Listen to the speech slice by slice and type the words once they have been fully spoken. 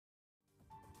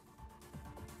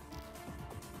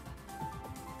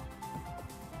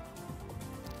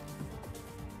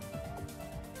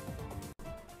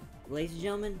Ladies and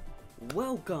gentlemen,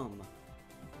 welcome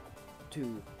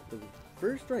to the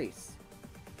first race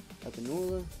of the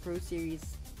NORLA Pro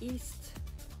Series East.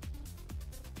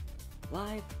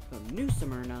 Live from New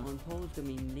Smyrna. On pole is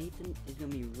going to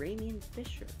be Ramian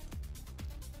Fisher.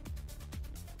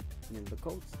 And then the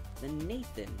Colts, then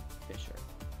Nathan Fisher.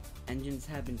 Engines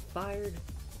have been fired.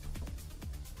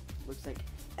 Looks like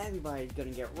everybody's going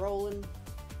to get rolling.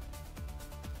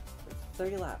 For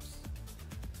 30 laps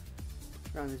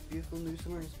around this beautiful New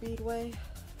Smyrna Speedway.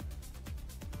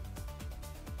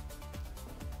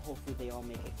 Hopefully they all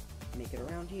make it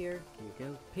around here. Here we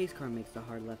go. Pace car makes the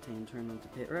hard left-hand turn onto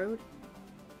pit road.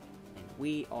 And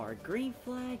we are green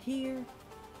flag here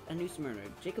at New Smyrna.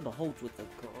 Jacob Holtz with a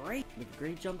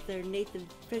great jump there. Nathan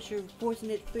Fisher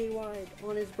forcing it 3 wide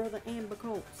on his brother Amber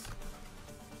Colts.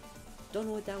 Don't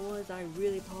know what that was. I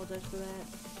really apologize for that.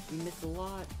 We missed a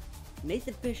lot.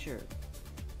 Nathan Fisher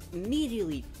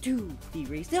immediately to the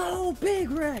race. Oh, big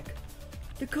wreck!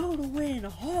 Dakota win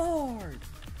hard!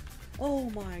 Oh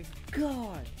my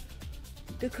god!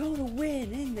 Dakota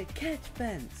win in the catch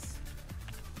fence!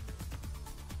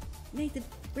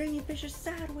 Ramian Fisher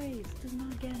sideways does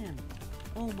not get him.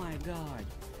 Oh my god.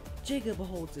 Jacob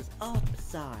Holtz is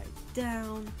upside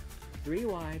down. 3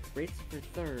 wide, races for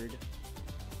 3rd.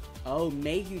 Oh,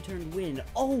 Mayhew turned win.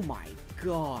 Oh my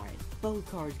god.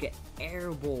 Both cars get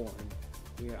airborne.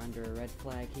 We are under a red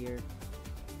flag here.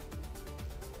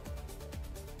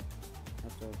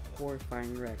 After a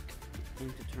horrifying wreck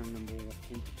into turn number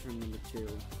 2.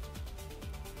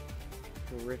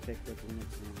 Horrific looking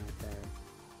incident right there.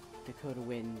 Dakota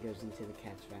Win goes into the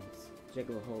catch fence.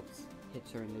 Jacob Holtz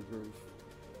hits her in the roof.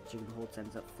 Jacob Holtz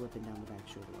ends up flipping down the back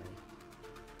straightaway.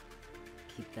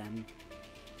 Keep them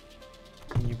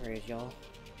in your prayers, y'all.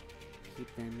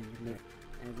 Keep them in your prayers.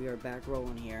 And we are back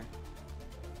rolling here.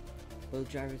 Both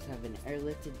drivers have been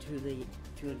airlifted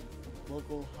to a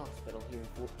local hospital here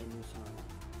in New Smyrna.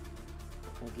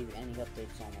 We'll give you any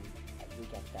updates on them as we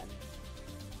get them.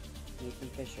 Nathan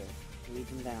Fisher leads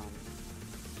him down.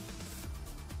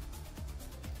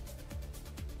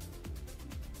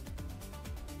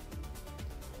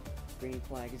 Green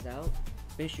flag is out.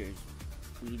 Fisher's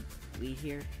lead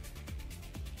here.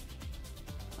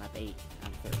 Lap 8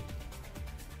 on 3rd.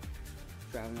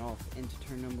 Driving off into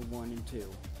turn number 1 and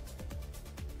 2.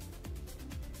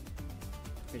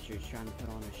 Fisher's trying to put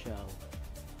on a show.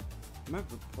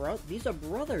 Remember, these are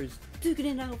brothers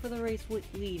duking it out for the race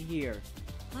lead here.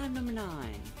 Lap number 9.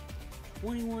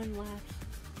 21 laps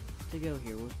to go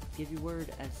here. We'll give you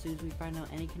word as soon as we find out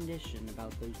any condition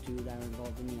about those 2 that are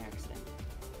involved in the accident.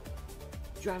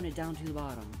 Driving it down to the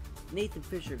bottom. Nathan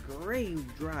Fisher, great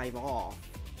drive off.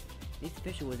 Nathan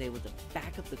Fisher was able to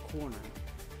back up the corner.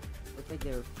 Looked like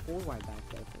they were 4 wide back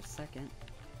there for a second.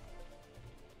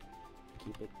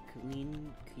 Keep it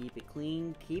clean, keep it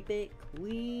clean, keep it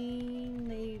clean.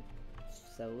 They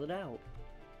settled it out.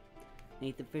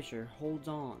 Nathan Fisher holds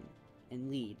on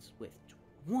and leads with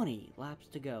 20 laps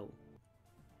to go.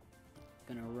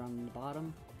 Gonna run the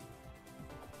bottom.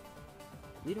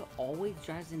 Leader always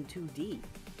drives in too deep.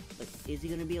 But is he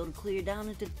gonna be able to clear down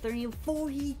into 3 and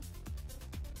 4? He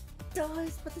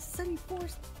does, but the 74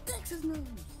 sticks his nose.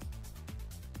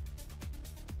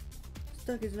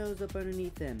 Stuck his nose up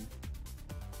underneath him.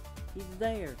 He's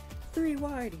there. 3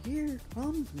 wide. Here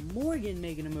comes Morgan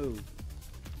making a move.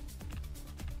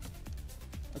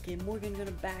 Okay, Morgan gonna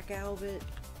back out of it.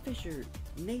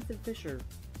 Nathan Fisher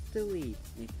still leads.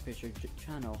 Nathan Fisher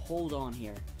trying to hold on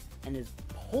here and is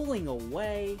pulling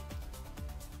away.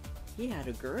 He had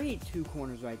a great 2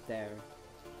 corners right there.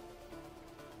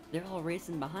 They're all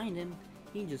racing behind him.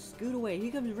 He can just scoot away.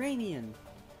 Here comes Ramian.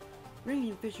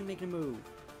 Ramian Fisher making a move.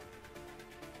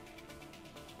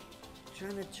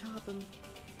 Trying to chop him.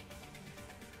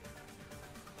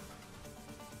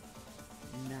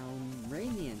 Now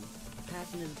Ramian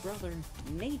passing his brother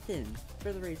Nathan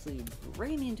for the race lead.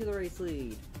 Ramian to the race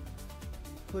lead.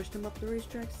 Pushed him up the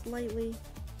racetrack slightly.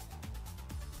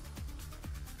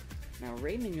 Now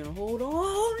Ramian gonna hold on.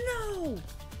 Oh no!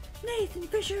 Nathan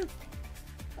Fisher!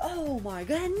 Oh my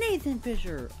god, Nathan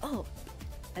Fisher! Up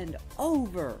and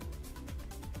over!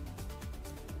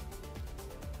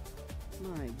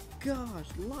 My gosh,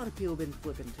 a lot of people have been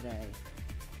flipping today.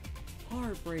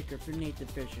 Heartbreaker for Nathan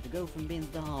Fisher to go from being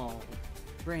the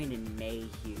Brandon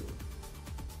Mayhew.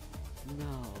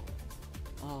 No.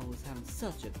 Oh, was having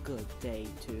such a good day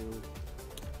too.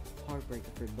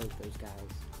 Heartbreaker for both those guys.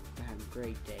 They're having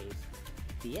great days.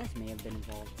 BS may have been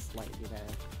involved slightly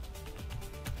there.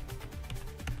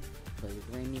 But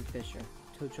with Ramian Fisher,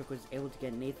 tow truck was able to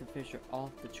get Nathan Fisher off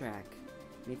the track.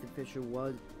 Nathan Fisher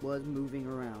was moving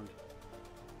around.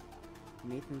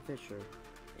 Nathan Fisher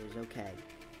is okay.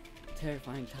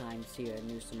 Terrifying times here at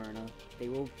New Smyrna. He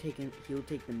will take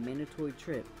the mandatory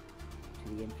trip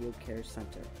to the Infield Care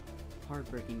Center.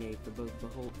 Heartbreaking day for both the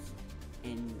Holtz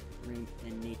and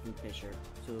Nathan Fisher.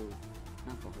 So,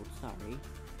 not the Holtz, sorry.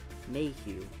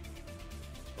 Mayhew.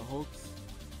 The Holtz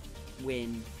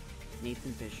win.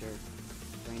 Nathan Fisher,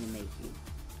 Brandon Mayhew,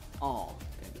 all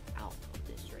gonna be out of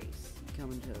this race.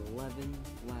 Coming to 11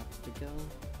 laps to go.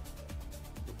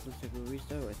 Looks like we'll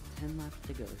restart with 10 laps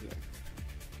to go here.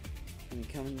 And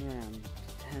coming around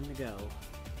to 10 to go.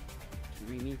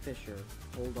 Remy Fisher,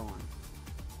 hold on.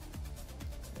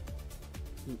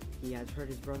 He has heard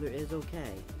his brother is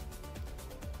okay.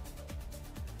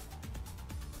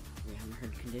 We haven't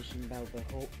heard condition about the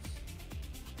Holtz.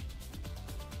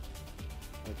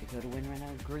 North Dakota win right now.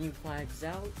 Green flags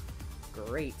out.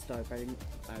 Great start by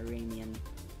Ramian.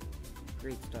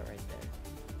 Great start right there.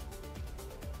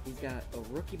 He's got a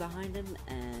rookie behind him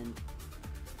and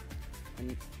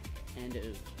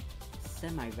a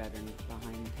semi-veteran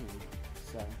behind him.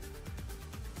 So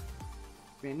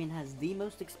Ramian has the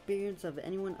most experience of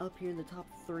anyone up here in the top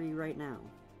 3 right now.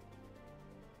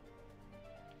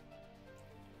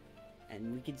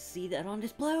 And we can see that on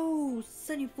display. Oh,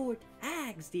 74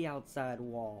 tags the outside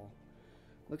wall.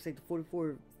 Looks like the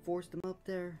 44 forced him up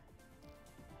there.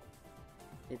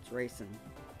 It's racing.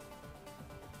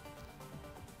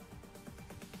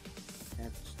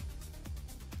 That's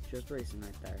just racing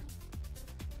right there.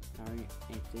 Alright,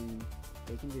 anything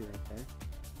they can do right there.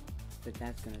 But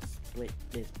that's gonna split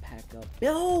this pack up.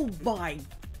 Oh my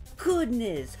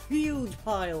goodness! Huge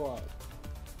pile up!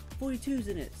 42's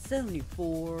in it,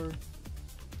 74.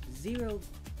 0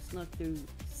 snuck through,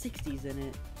 60's in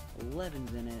it,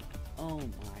 11's in it. Oh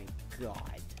my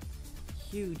god.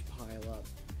 Huge pile up.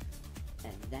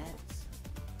 And that's,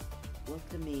 look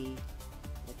to me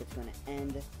like it's gonna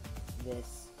end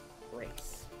this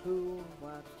race. 2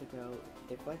 laps to go.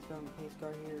 If Flex got on the pace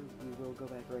car here, we will go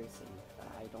back racing.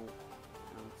 I don't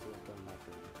see it going back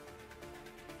around.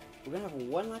 We're gonna have a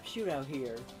 1-lap shootout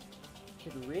here.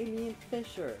 Could Ramy and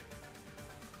Fisher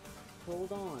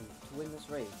hold on to win this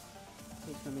race?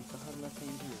 Pace car makes the hard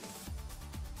left-hand turn.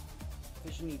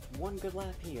 Fisher needs 1 good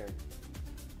lap here.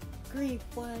 Green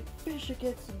flag. Fisher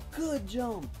gets a good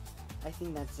jump. I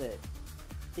think that's it.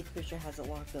 I think Fisher has it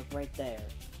locked up right there.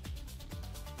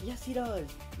 Yes, he does.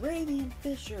 Ramy and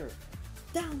Fisher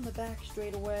down the back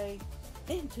straightaway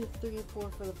into 3 and 4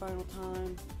 for the final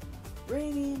time.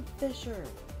 Ramy and Fisher.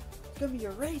 It's gonna be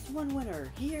your race 1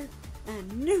 winner here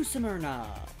at New Smyrna.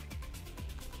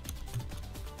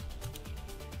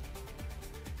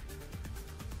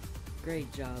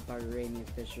 Great job by Ramy and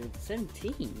Fisher.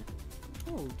 17.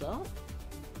 Hold up.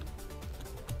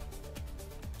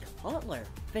 Cutler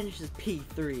finishes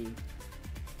P3.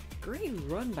 Great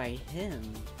run by him.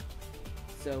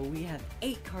 So we have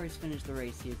 8 cars finish the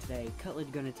race here today. Cutler's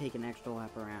gonna take an extra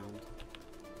lap around.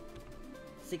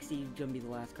 60 gonna be the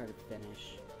last car to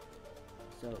finish.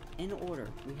 So in order,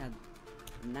 we have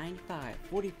 95,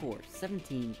 44,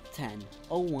 17, 10,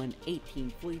 01,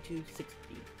 18, 42, 60.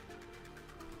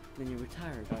 Then your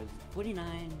retired guys,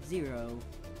 49, 0,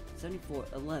 74,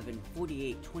 11,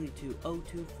 48, 22,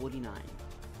 02, 49.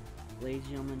 Ladies and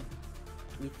gentlemen,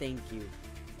 we thank you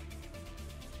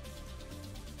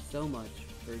so much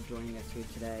for joining us here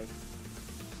today.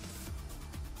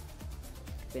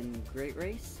 It's been a great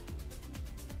race.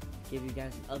 Give you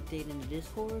guys an update in the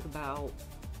Discord about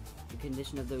the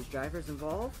condition of those drivers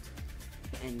involved.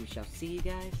 And we shall see you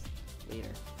guys later.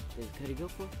 This is Cody Go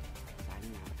For.